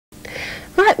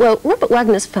well, Robert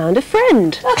Wagner's found a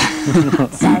friend.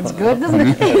 Sounds good, doesn't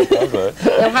it?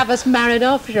 They'll have us married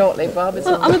off shortly, Bob.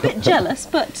 Well, I'm a bit jealous,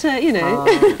 but, you know.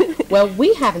 Well,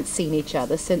 we haven't seen each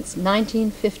other since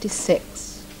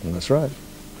 1956. That's right.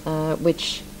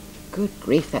 Which, good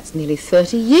grief, that's nearly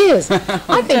 30 years.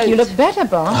 I think you look better,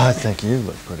 Bob. I think you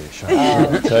look pretty sharp,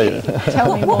 I'll tell you.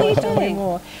 Tell me more, tell me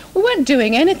more. We weren't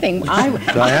doing anything.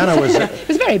 Diana was... It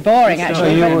was very boring,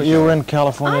 actually. You were in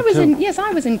California, too? Yes,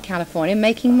 I was in California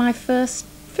making my first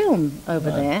film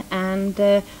over there, and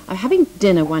I'm having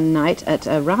dinner one night at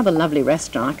a rather lovely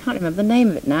restaurant. I can't remember the name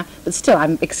of it now, but still,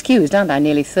 I'm excused, aren't I,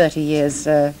 nearly 30 years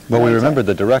Well, we remembered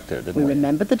the director, didn't we? We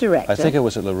remembered the director. I think it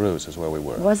was at LaRue's is where we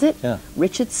were. Was it? Yeah.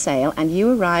 Richard Sale, and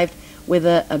you arrived with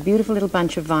a beautiful little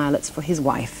bunch of violets for his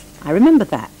wife. I remember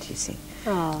that, you see.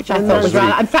 Oh, Which I thought was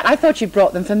rather... In fact, I thought you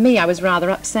brought them for me. I was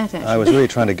rather upset, actually. I was really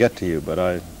trying to get to you, but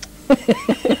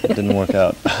it didn't work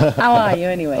out. How are you,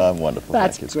 anyway? I'm wonderful.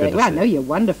 That's thank you. It's great. good to Well, I see know you're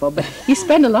wonderful, but you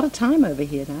spend a lot of time over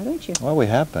here now, don't you? Well, we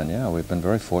have been, yeah. We've been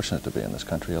very fortunate to be in this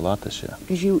country a lot this year.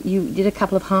 Because you did a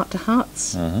couple of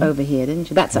heart-to-hearts over here,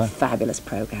 didn't you? That's a fabulous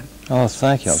program. Oh,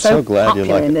 thank you. I'm so glad you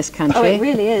like in it. this country. Oh, it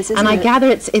really is, isn't and it? I gather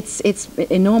it's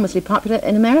enormously popular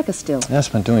in America still. Yeah, it's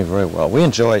been doing very well. We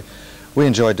enjoy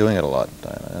doing it a lot,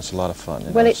 Diana. It's a lot of fun.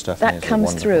 You Well, know, Stephanie that is comes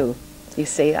wonderful. through. You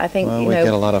see, I think, Well, you we know,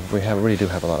 get a lot of, really do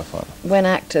have a lot of fun. when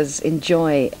actors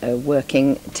enjoy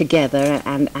working together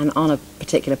and on a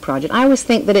particular project, I always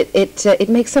think that it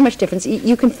makes so much difference.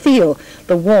 You can feel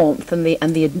the warmth and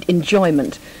the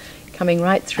enjoyment coming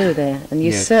right through there, and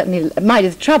you certainly might.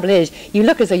 The trouble is, you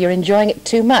look as though you're enjoying it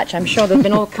too much. I'm sure there've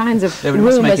been all kinds of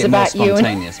rumours about you. It must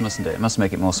make it more spontaneous, mustn't it? It must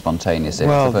make it more spontaneous. If the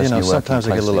Well, person you know, you're working sometimes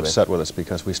they get a little closely upset with us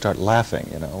because we start laughing,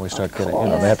 you know. We start getting, you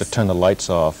know, they have to turn the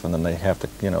lights off, and then they have to,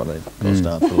 you know, it goes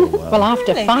down for a little while. Well,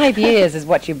 after 5 years is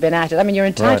what you've been at it. I mean, you're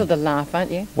entitled to laugh,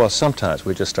 aren't you? Well, sometimes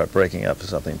we just start breaking up for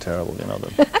something terrible, you know.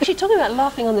 Actually, talking about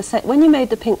laughing on the set, when you made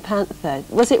the Pink Panther,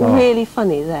 was it really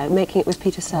funny there, making it with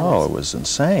Peter Sellers? Oh, it was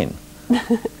insane.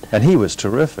 And he was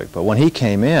terrific, but when he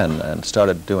came in and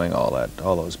started doing all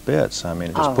those bits, I mean,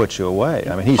 it just put you away.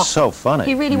 I mean, he's so funny.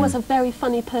 He really was a very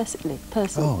funny person.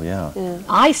 Oh, yeah.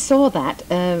 I saw that.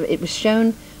 It was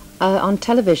shown on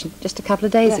television just a couple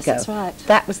of days ago. That's right.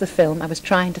 That was the film I was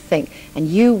trying to think. And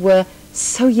you were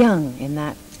so young in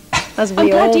that, as we all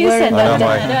were. I'm glad you said that.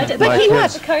 No, But you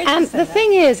kids. know, and the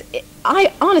thing is,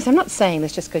 honestly, I'm not saying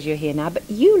this just because you're here now, but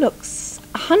you look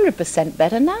 100%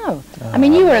 better now. I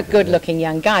mean, you were a good-looking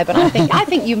young guy, but I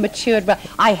think you've matured. But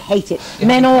I hate it.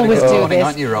 Men always do this.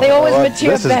 Aren't you, Robert? They always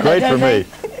mature This is better, great don't for they? me.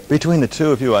 Between the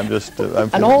two of you, I'm just, I'm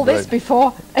And feeling all this great.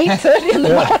 before 8:30 in the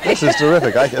morning. This is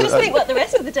terrific. Just think what the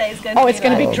rest of the day is going to be. Oh, it's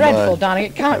going to be Oh, dreadful, my. darling.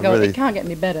 It can't go. Really- It can't get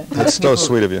any better. That's so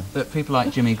sweet of you. But people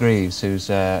like Jimmy Greaves, who's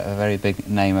a very big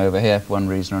name over here for one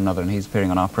reason or another, and he's appearing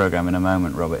on our programme in a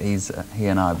moment, Robert. He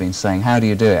and I have been saying, how do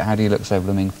you do it? How do you look so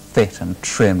blooming fit and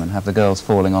trim and have the girls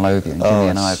falling all over you? And Jimmy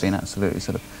and I have been absolutely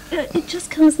sort of... It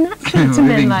just comes naturally to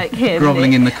men like him.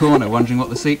 grovelling in the corner, wondering what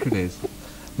the secret is.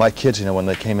 My kids, you know, when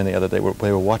they came in the other day,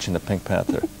 they were watching the Pink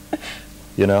Panther,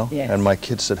 you know? Yes. And my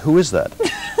kids said, who is that?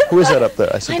 Who is that up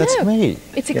there? I said, I that's know. me.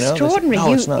 It's You know, they said, extraordinary.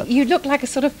 no, it's not. You look like a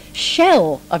sort of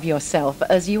shell of yourself,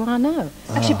 as you are now.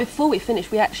 Actually, before we finish,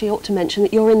 we actually ought to mention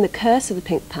that you're in The Curse of the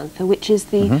Pink Panther, which is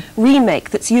the remake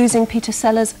that's using Peter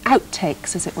Sellers'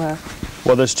 outtakes, as it were.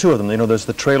 Well, there's two of them. You know, there's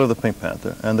the trailer of the Pink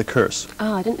Panther and the Curse.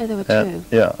 Ah, I didn't know there were two.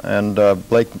 Yeah, and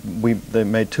Blake, they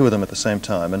made two of them at the same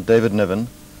time, and David Niven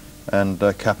and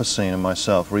Capucine and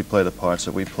myself replay the parts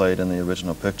that we played in the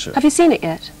original picture. Have you seen it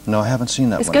yet? No, I haven't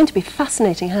seen that It's one. going to be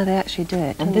fascinating how they actually do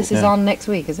it. And this is on next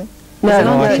week, is it? No,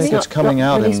 No, I it's think not- it's coming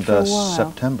not out in released for a while.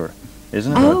 September,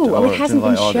 isn't it? Oh, Or it hasn't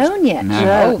July, been August. shown yet. No.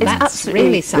 Oh, It's that's absolutely-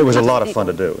 really It something. was a lot of fun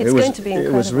to do. It's it was, going to be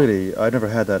It was incredible. really, I'd never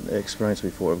had that experience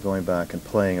before of going back and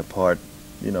playing a part,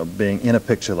 you know, being in a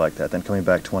picture like that, then coming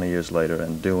back 20 years later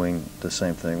and doing the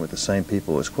same thing with the same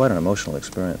people. It was quite an emotional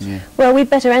experience. Yeah. Well, we'd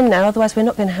better end now, otherwise we're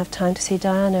not going to have time to see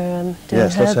Diana doing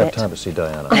Yes, her let's have bit. time to see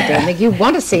Diana. I don't think you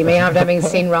want to see me after having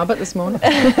seen Robert this morning.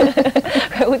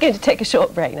 We're going to take a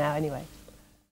short break now, anyway.